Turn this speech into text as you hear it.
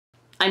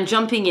I'm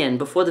jumping in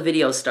before the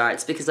video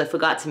starts because I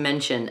forgot to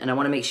mention, and I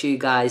want to make sure you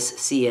guys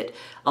see it.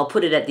 I'll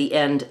put it at the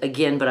end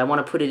again, but I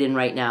want to put it in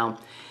right now.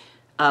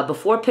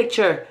 Before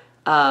picture,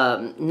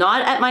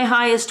 not at my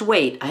highest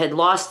weight. I had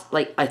lost,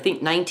 like, I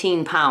think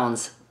 19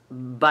 pounds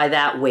by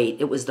that weight.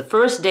 It was the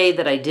first day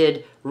that I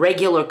did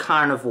regular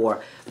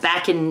carnivore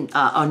back in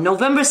on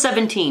November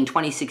 17,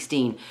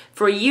 2016.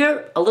 For a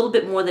year, a little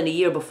bit more than a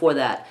year before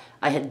that,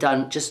 I had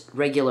done just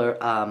regular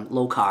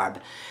low carb,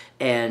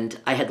 and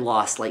I had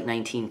lost like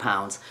 19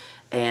 pounds.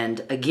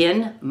 And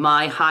again,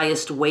 my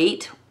highest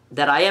weight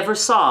that I ever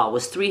saw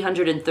was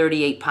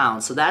 338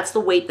 pounds. So that's the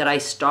weight that I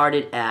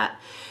started at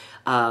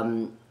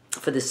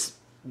for this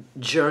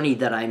journey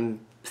that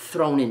I'm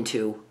thrown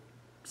into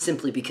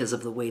simply because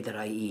of the way that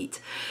I eat.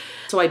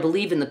 So I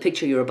believe in the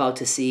picture you're about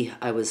to see,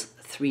 I was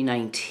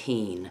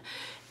 319.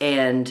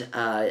 And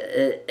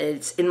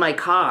it's in my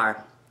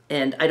car.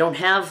 And I don't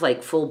have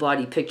like full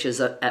body pictures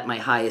at my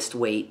highest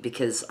weight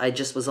because I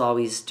just was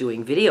always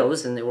doing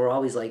videos and they were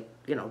always like,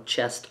 you know,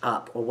 chest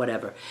up or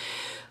whatever.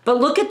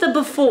 But look at the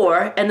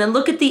before and then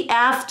look at the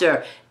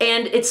after.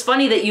 And it's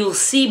funny that you'll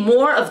see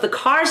more of the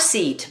car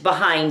seat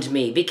behind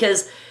me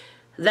because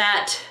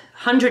that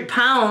 100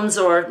 pounds,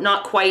 or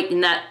not quite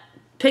in that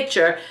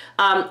picture,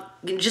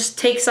 just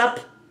takes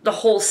up the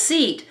whole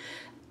seat.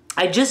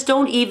 I just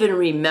don't even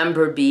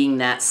remember being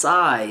that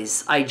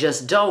size. I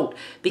just don't,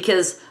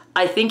 because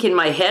I think in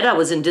my head I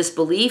was in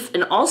disbelief,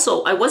 and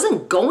also I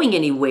wasn't going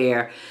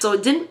anywhere. So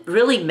it didn't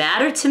really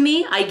matter to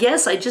me, I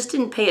guess. I just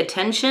didn't pay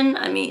attention.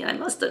 I mean, I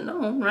must have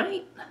known,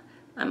 right?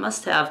 I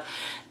must have.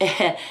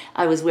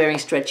 I was wearing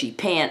stretchy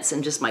pants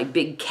and just my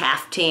big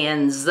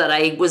caftans that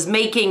I was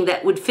making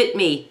that would fit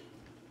me.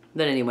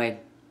 But anyway,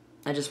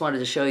 I just wanted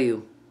to show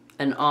you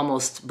an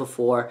almost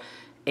before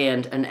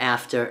and an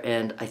after,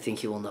 and I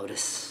think you will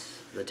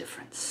notice the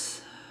difference.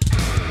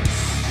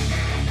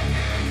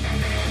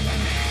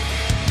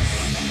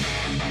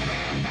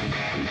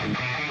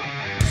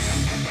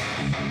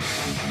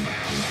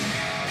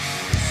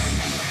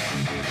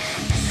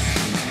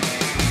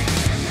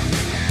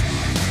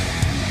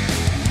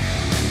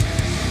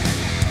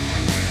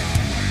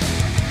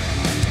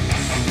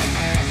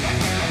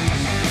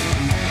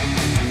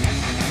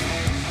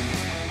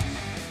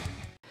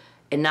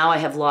 And now I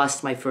have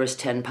lost my first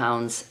 10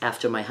 pounds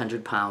after my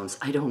 100 pounds.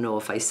 I don't know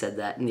if I said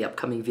that in the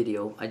upcoming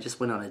video. I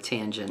just went on a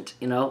tangent,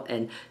 you know?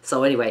 And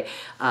so anyway,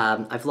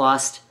 I've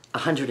lost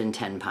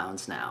 110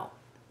 pounds now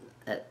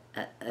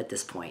at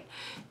this point.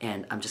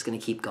 And I'm just gonna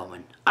keep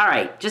going. All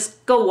right,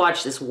 just go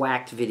watch this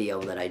whacked video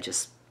that I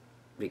just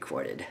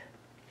recorded.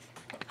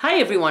 Hi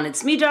everyone,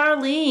 it's me,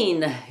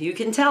 Darlene. You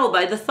can tell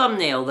by the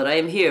thumbnail that I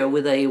am here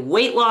with a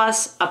weight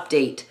loss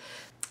update.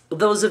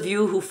 Those of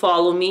you who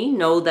follow me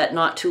know that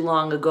not too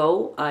long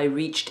ago, I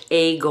reached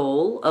a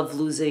goal of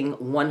losing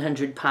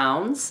 100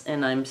 pounds,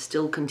 and I'm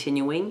still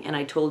continuing. And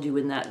I told you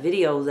in that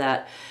video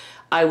that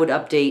I would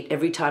update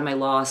every time I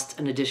lost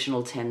an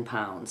additional 10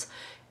 pounds.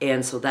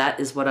 And so that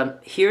is what I'm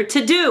here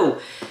to do.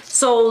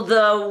 So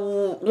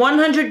the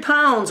 100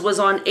 pounds was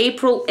on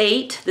April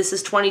 8. This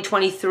is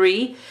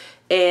 2023.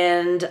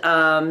 And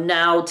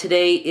now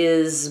today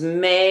is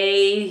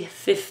May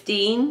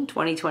 15,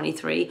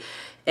 2023.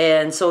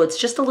 And so it's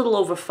just a little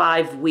over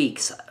 5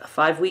 weeks.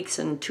 5 weeks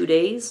and 2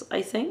 days,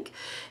 I think.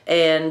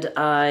 And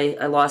I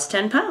lost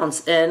 10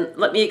 pounds. And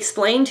let me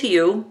explain to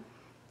you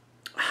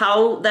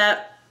how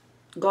that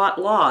got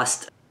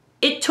lost.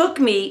 It took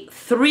me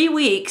 3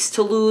 weeks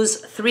to lose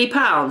 3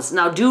 pounds.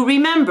 Now do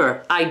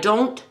remember, I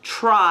don't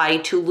try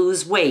to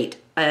lose weight.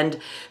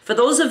 And for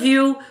those of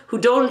you who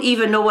don't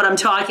even know what I'm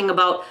talking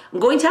about, I'm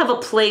going to have a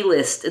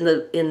playlist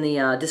in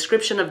the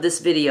description of this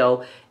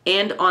video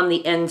and on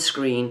the end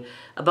screen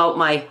about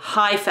my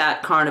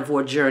high-fat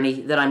carnivore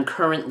journey that I'm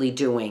currently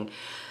doing.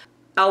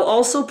 I'll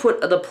also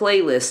put the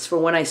playlist for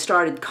when I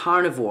started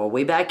carnivore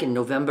way back in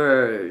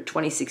November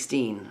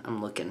 2016.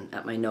 I'm looking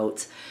at my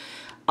notes.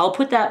 I'll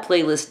put that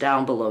playlist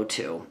down below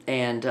too.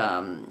 And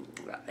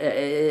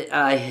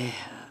I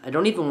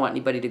don't even want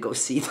anybody to go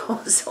see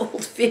those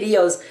old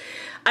videos.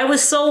 I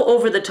was so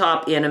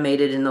over-the-top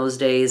animated in those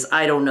days.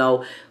 I don't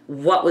know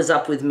what was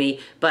up with me,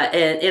 but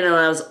you know,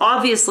 I was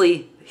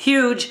obviously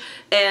huge.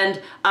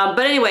 And but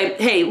anyway,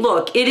 hey,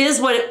 look, it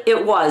is what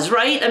it was,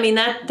 right? I mean,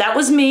 that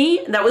was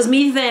me. That was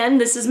me then.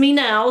 This is me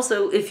now.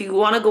 So if you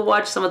want to go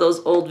watch some of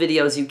those old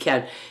videos, you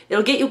can.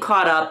 It'll get you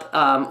caught up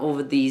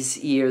over these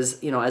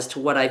years, you know, as to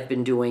what I've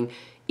been doing,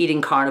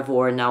 eating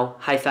carnivore and now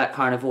high-fat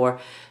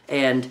carnivore.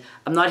 And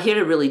I'm not here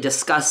to really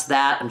discuss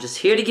that. I'm just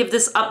here to give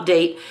this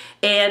update.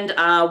 And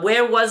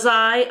where was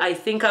I? I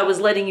think I was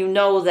letting you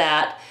know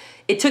that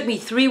it took me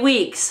 3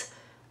 weeks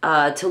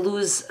to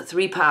lose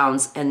 3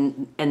 pounds,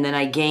 and then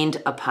I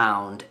gained a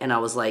pound. And I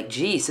was like,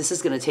 geez, this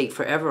is going to take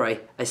forever.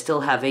 I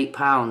still have 8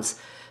 pounds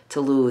to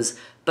lose.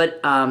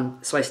 But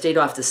so I stayed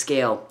off the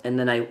scale, and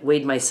then I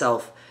weighed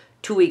myself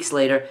 2 weeks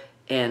later,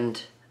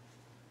 and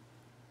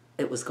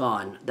it was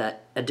gone.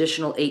 That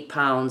additional 8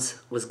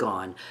 pounds was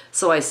gone.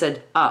 So I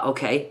said,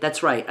 okay,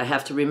 that's right. I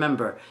have to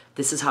remember,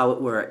 this is how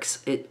it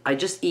works. I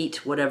just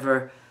eat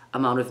whatever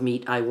amount of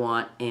meat I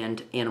want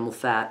and animal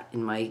fat.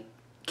 In my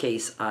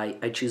case,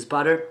 I choose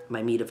butter.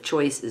 My meat of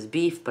choice is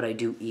beef, but I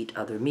do eat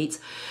other meats.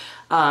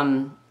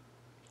 I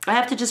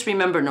have to just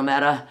remember, no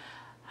matter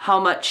how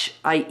much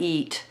I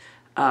eat,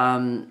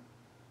 I'm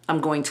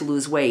going to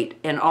lose weight.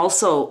 And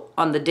also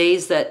on the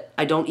days that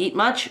I don't eat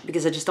much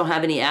because I just don't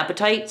have any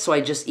appetite, so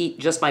I just eat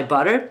just my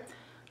butter,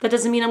 that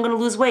doesn't mean I'm going to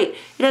lose weight.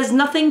 It has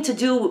nothing to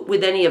do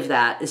with any of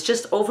that. It's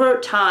just over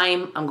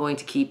time, I'm going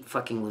to keep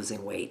fucking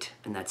losing weight,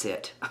 and that's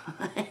it.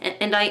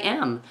 And I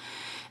am.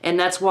 And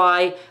that's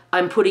why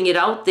I'm putting it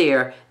out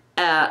there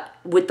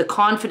with the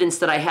confidence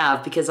that I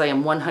have, because I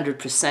am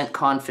 100%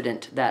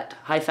 confident that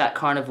high-fat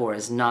carnivore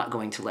is not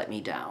going to let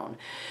me down.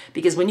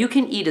 Because when you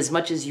can eat as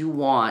much as you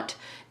want,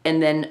 and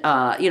then,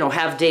 you know,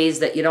 have days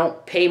that you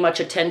don't pay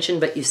much attention,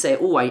 but you say,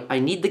 oh, I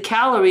need the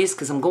calories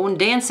because I'm going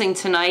dancing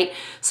tonight.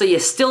 So you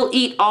still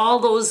eat all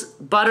those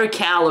butter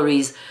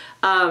calories.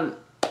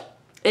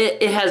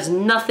 It has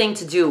nothing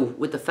to do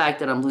with the fact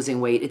that I'm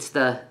losing weight. It's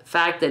the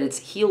fact that it's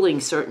healing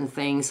certain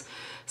things,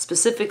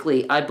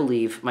 specifically, I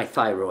believe, my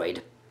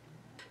thyroid.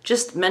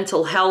 Just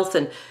mental health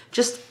and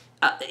just,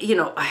 you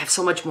know, I have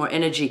so much more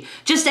energy.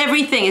 Just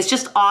everything is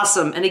just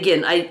awesome. And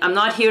again, I'm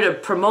not here to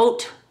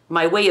promote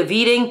my way of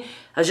eating.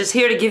 I was just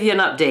here to give you an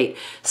update.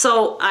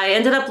 So I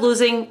ended up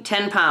losing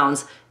 10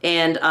 pounds,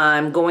 and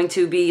I'm going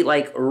to be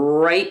like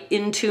right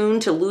in tune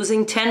to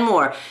losing 10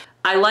 more.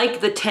 I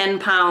like the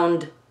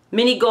 10-pound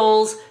mini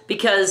goals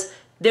because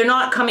they're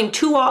not coming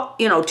too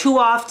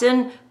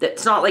often.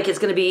 It's not like it's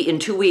going to be in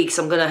 2 weeks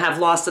I'm going to have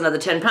lost another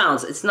 10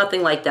 pounds. It's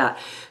nothing like that.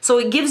 So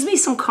it gives me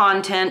some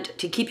content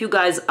to keep you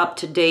guys up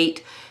to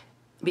date,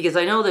 because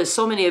I know there's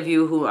so many of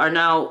you who are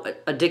now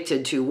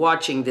addicted to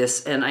watching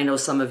this, and I know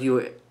some of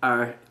you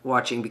are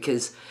watching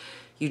because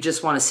you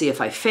just want to see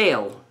if I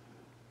fail.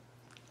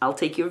 I'll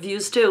take your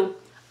views too.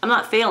 I'm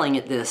not failing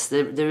at this.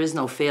 There is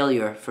no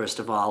failure, first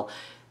of all.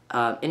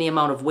 Any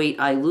amount of weight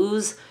I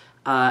lose,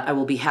 I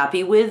will be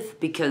happy with,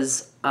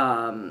 because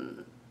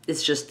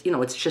it's just, you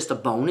know, it's just a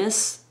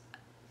bonus.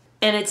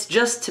 And it's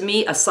just, to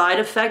me, a side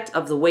effect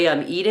of the way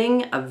I'm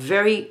eating, a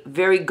very,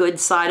 very good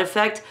side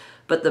effect.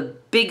 But the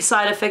big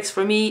side effects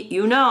for me,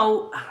 you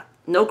know,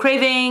 no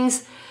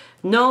cravings,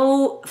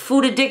 no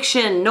food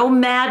addiction, no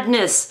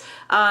madness.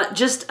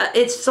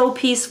 It's so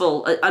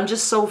peaceful. I'm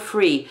just so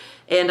free.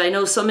 And I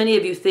know so many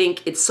of you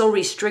think it's so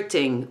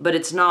restricting, but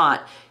it's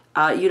not.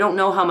 You don't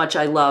know how much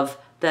I love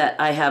that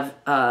I have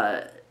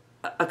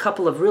a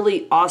couple of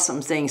really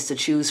awesome things to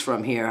choose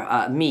from here.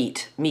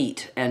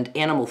 Meat, and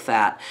animal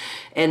fat.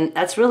 And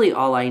that's really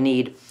all I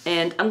need.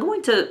 And I'm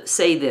going to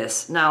say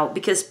this now,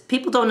 because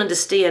people don't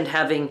understand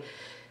having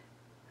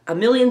a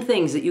million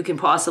things that you can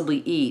possibly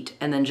eat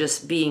and then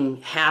just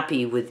being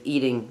happy with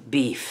eating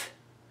beef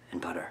and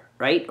butter,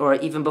 right? Or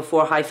even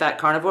before high-fat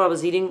carnivore, I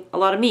was eating a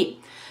lot of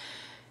meat.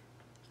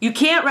 You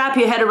can't wrap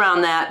your head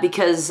around that,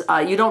 because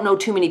you don't know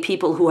too many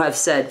people who have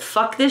said,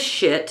 fuck this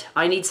shit,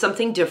 I need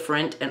something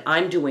different, and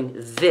I'm doing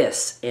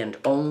this and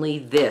only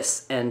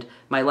this, and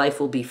my life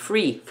will be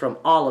free from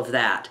all of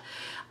that.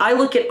 I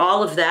look at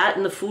all of that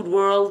in the food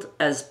world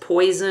as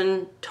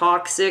poison,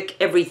 toxic,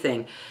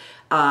 everything.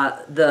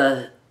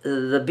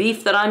 The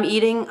beef that I'm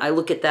eating, I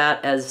look at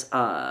that as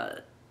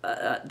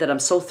that I'm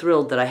so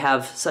thrilled that I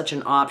have such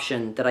an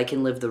option that I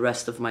can live the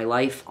rest of my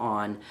life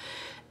on,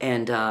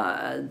 and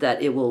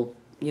that it will,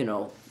 you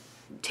know,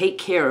 take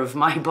care of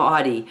my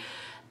body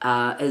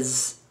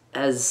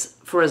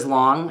for as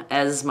long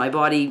as my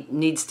body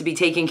needs to be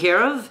taken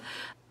care of,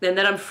 and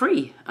that I'm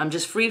free. I'm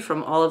just free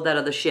from all of that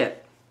other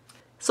shit.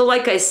 So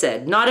like I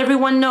said, not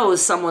everyone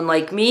knows someone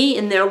like me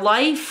in their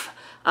life,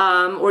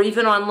 or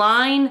even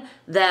online,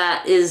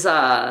 that is,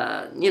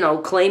 you know,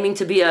 claiming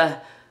to be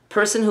a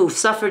person who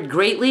suffered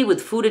greatly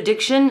with food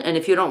addiction. And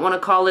if you don't want to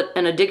call it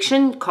an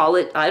addiction, call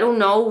it, I don't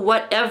know,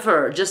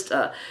 whatever. Just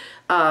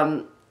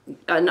an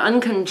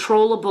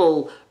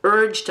uncontrollable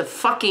urge to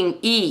fucking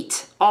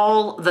eat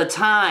all the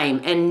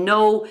time, and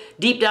know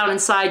deep down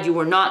inside you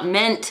were not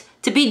meant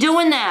to be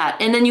doing that.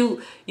 And then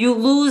you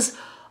lose,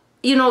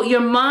 you know, your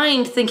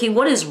mind thinking,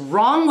 what is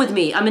wrong with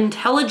me? I'm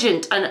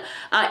intelligent, and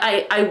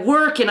I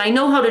work, and I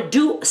know how to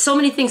do so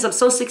many things. I'm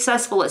so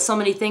successful at so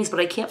many things, but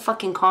I can't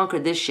fucking conquer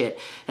this shit.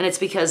 And it's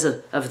because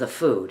of the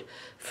food.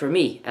 For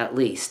me, at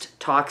least.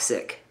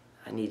 Toxic.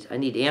 I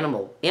need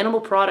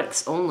animal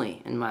products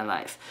only in my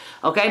life.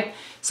 Okay?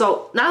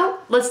 So now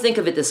let's think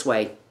of it this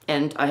way.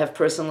 And I have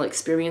personal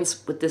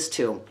experience with this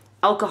too.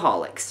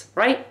 Alcoholics,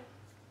 right?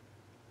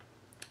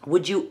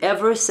 Would you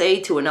ever say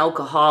to an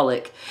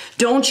alcoholic,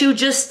 don't you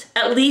just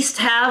at least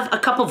have a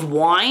cup of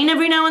wine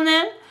every now and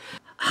then?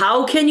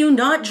 How can you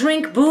not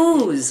drink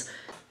booze?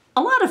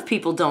 A lot of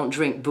people don't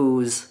drink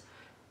booze.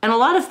 And a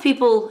lot of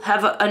people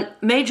have a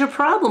major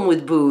problem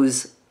with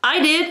booze. I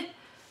did.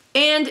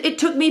 And it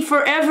took me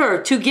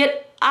forever to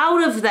get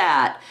out of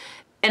that.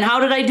 And how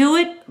did I do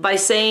it? By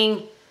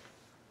saying,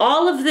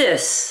 all of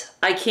this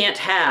I can't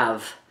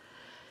have.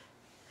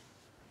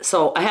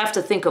 So I have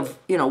to think of,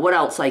 you know, what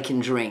else I can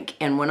drink.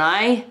 And when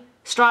I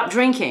stopped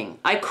drinking,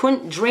 I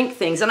couldn't drink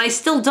things, and I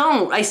still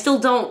don't.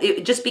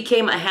 It just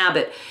became a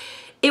habit.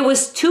 It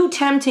was too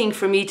tempting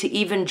for me to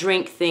even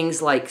drink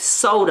things like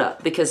soda,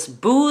 because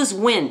booze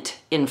went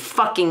in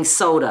fucking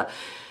soda.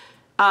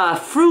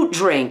 Fruit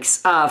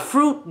drinks,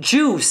 fruit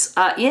juice,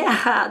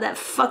 yeah, that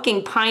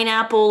fucking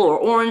pineapple or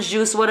orange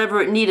juice,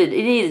 whatever it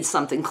needed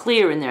something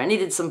clear in there. I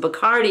needed some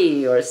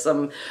Bacardi or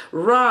some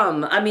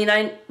rum. I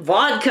mean,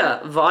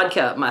 vodka,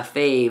 my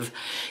fave.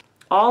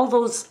 All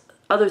those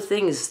other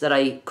things that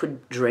I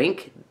could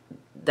drink,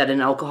 that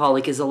an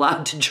alcoholic is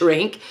allowed to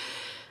drink,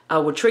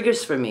 were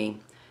triggers for me.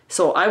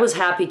 So I was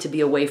happy to be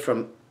away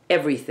from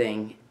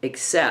everything,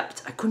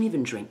 except I couldn't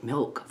even drink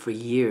milk for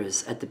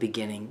years at the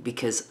beginning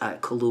because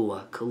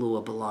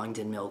Kahlua belonged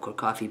in milk, or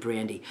coffee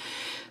brandy.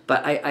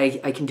 But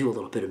I can do a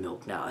little bit of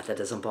milk now. That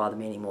doesn't bother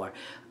me anymore.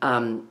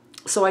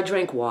 So I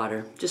drank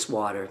water, just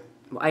water.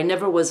 I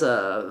never was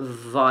a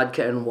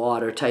vodka and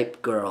water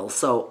type girl,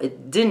 so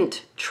it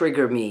didn't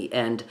trigger me.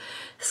 And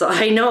so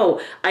I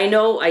know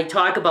I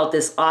talk about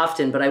this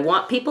often, but I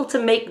want people to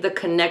make the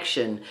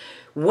connection.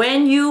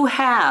 When you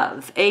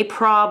have a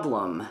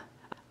problem,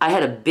 I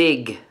had a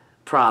big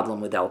problem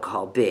with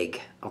alcohol,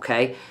 big,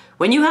 okay?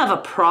 When you have a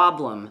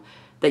problem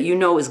that you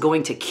know is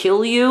going to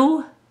kill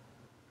you,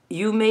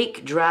 you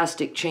make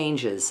drastic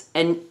changes.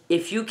 And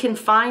if you can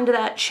find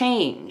that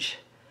change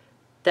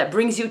that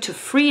brings you to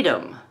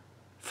freedom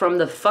from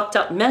the fucked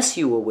up mess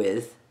you were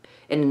with,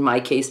 and in my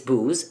case,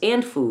 booze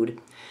and food,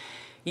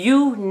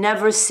 you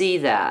never see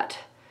that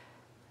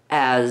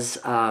as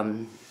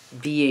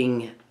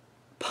being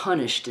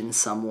punished in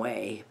some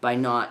way by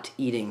not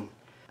eating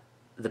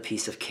the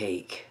piece of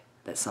cake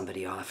that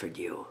somebody offered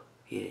you.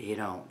 You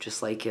know,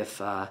 just like if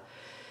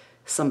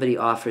somebody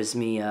offers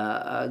me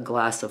a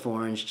glass of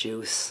orange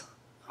juice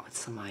with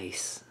some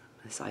ice,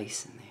 there's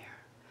ice in there.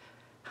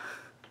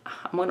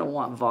 I'm gonna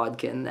want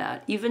vodka in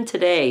that. Even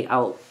today,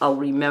 I'll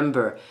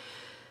remember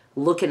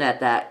looking at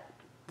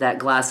that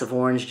glass of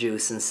orange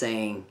juice and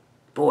saying,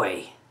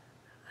 boy,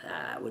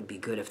 that would be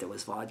good if there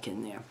was vodka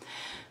in there.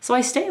 So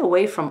I stay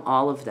away from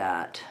all of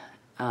that.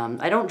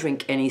 I don't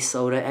drink any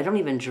soda. I don't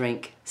even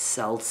drink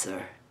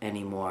seltzer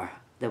anymore.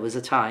 There was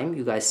a time,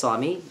 you guys saw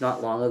me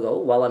not long ago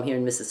while I'm here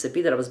in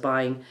Mississippi, that I was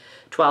buying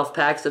 12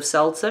 packs of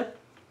seltzer.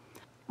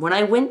 When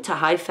I went to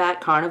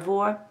high-fat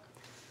carnivore,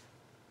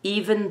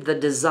 even the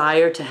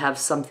desire to have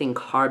something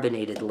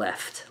carbonated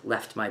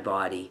left my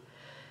body.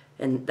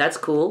 And that's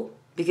cool,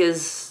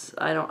 because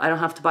I don't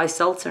have to buy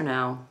seltzer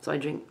now, so I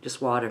drink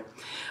just water.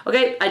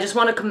 Okay, I just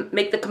want to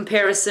make the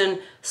comparison.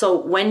 So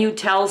when you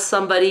tell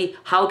somebody,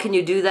 how can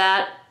you do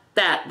that?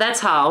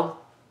 That's how.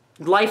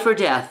 Life or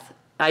death.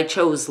 I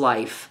chose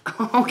life,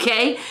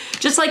 okay?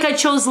 Just like I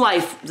chose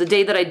life the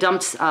day that I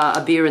dumped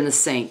a beer in the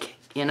sink,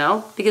 you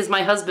know? Because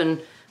my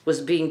husband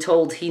was being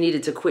told he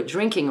needed to quit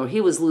drinking or he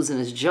was losing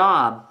his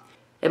job.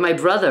 And my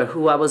brother,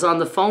 who I was on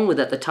the phone with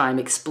at the time,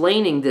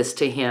 explaining this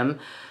to him,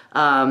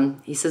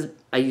 he says,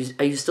 are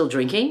you still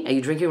drinking? Are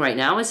you drinking right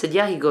now? I said,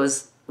 yeah. He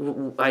goes,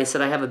 I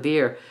said, I have a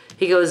beer.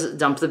 He goes,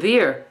 dump the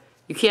beer.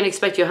 You can't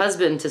expect your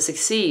husband to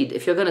succeed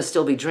if you're going to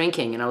still be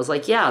drinking. And I was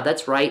like, yeah,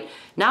 that's right.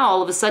 Now,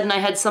 all of a sudden, I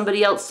had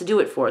somebody else to do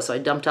it for. So I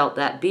dumped out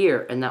that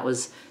beer, and that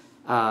was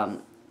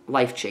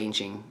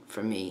life-changing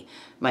for me.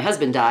 My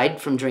husband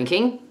died from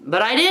drinking,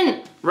 but I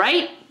didn't,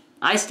 right?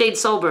 I stayed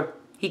sober.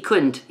 He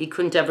couldn't. He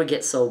couldn't ever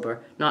get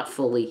sober. Not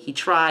fully. He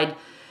tried.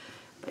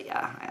 But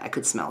yeah, I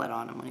could smell it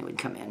on him when he would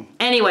come in.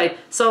 Anyway,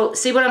 so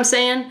see what I'm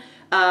saying?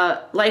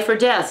 Life or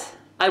death.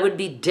 I would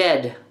be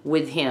dead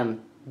with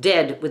him.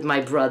 Dead with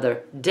my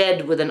brother.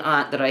 Dead with an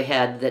aunt that I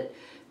had that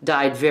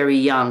died very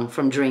young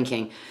from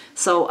drinking.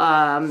 So,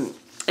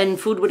 and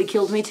food would have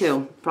killed me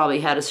too. Probably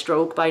had a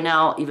stroke by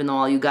now, even though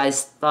all you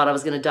guys thought I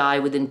was going to die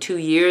within 2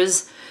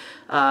 years.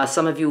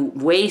 Some of you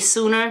way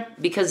sooner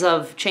because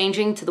of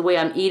changing to the way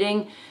I'm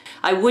eating.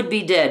 I would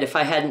be dead if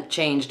I hadn't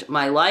changed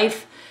my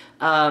life.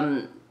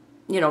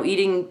 You know,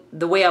 eating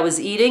the way I was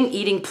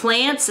eating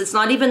plants. It's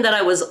not even that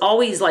I was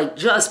always like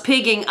just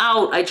pigging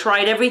out. I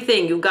tried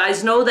everything. You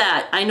guys know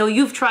that. I know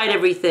you've tried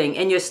everything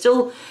and you're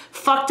still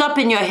fucked up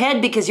in your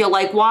head because you're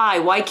like, why?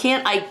 Why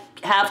can't I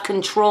have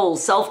control,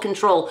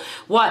 self-control?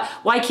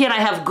 Why can't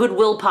I have good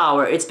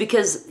willpower? It's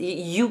because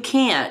you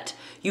can't.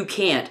 You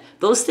can't.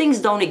 Those things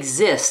don't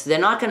exist. They're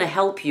not going to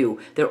help you.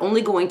 They're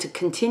only going to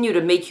continue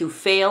to make you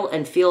fail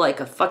and feel like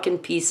a fucking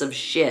piece of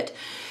shit.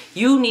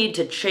 You need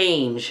to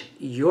change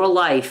your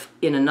life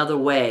in another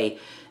way,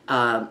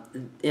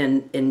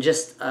 in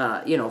just,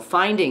 you know,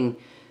 finding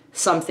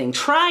something,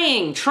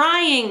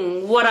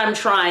 trying what I'm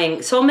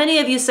trying. So many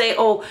of you say,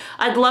 oh,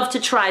 I'd love to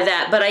try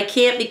that, but I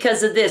can't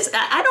because of this.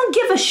 I don't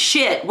give a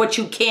shit what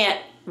you can't,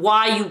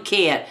 why you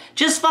can't.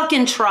 Just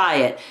fucking try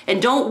it.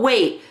 And don't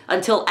wait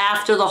until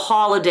after the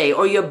holiday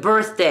or your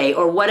birthday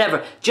or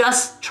whatever.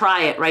 Just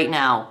try it right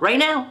now. Right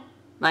now.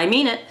 I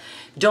mean it.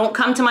 Don't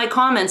come to my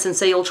comments and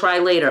say you'll try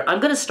later. I'm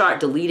going to start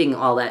deleting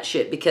all that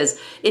shit because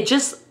it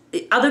just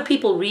other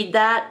people read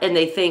that and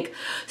they think,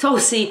 oh,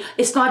 see,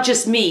 it's not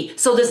just me,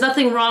 so there's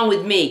nothing wrong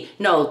with me.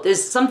 No,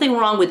 there's something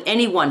wrong with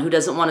anyone who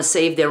doesn't want to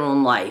save their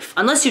own life,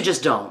 unless you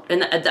just don't.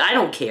 And I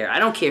don't care. I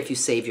don't care if you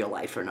save your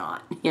life or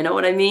not. You know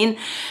what I mean?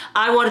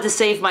 I wanted to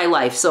save my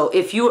life. So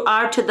if you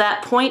are to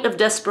that point of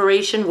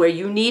desperation where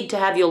you need to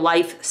have your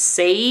life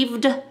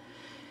saved,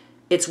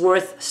 it's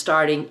worth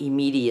starting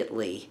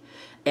immediately.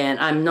 And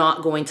I'm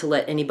not going to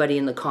let anybody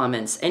in the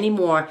comments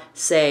anymore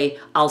say,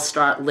 I'll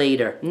start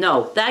later.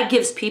 No, that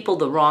gives people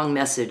the wrong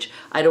message.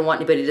 I don't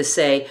want anybody to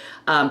say,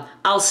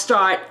 I'll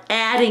start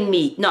adding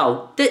meat.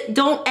 No,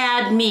 don't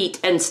add meat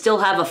and still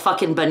have a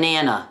fucking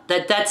banana.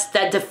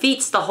 That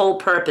defeats the whole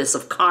purpose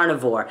of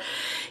carnivore.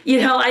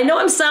 You know, I know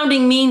I'm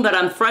sounding mean, but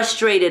I'm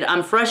frustrated.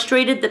 I'm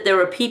frustrated that there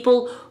are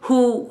people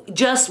who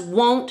just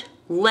won't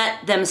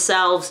let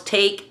themselves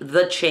take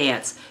the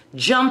chance.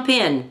 Jump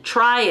in,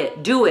 try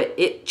it, do it.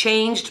 It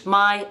changed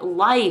my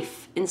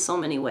life in so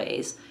many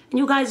ways. And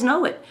you guys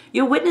know it.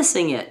 You're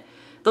witnessing it.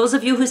 Those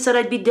of you who said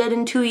I'd be dead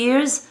in 2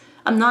 years,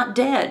 I'm not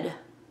dead.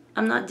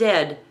 I'm not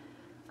dead.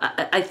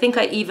 I think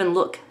I even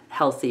look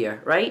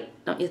healthier, right?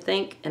 Don't you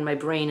think? And my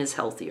brain is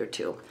healthier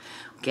too.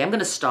 Okay, I'm going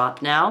to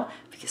stop now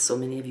because so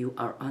many of you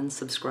are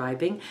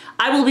unsubscribing.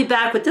 I will be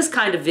back with this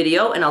kind of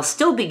video, and I'll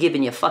still be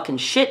giving you fucking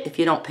shit if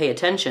you don't pay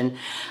attention.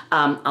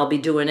 I'll be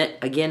doing it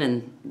again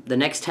in the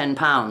next 10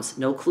 pounds.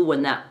 No clue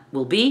when that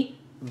will be,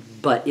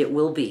 but it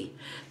will be.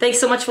 Thanks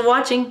so much for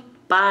watching.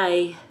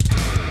 Bye.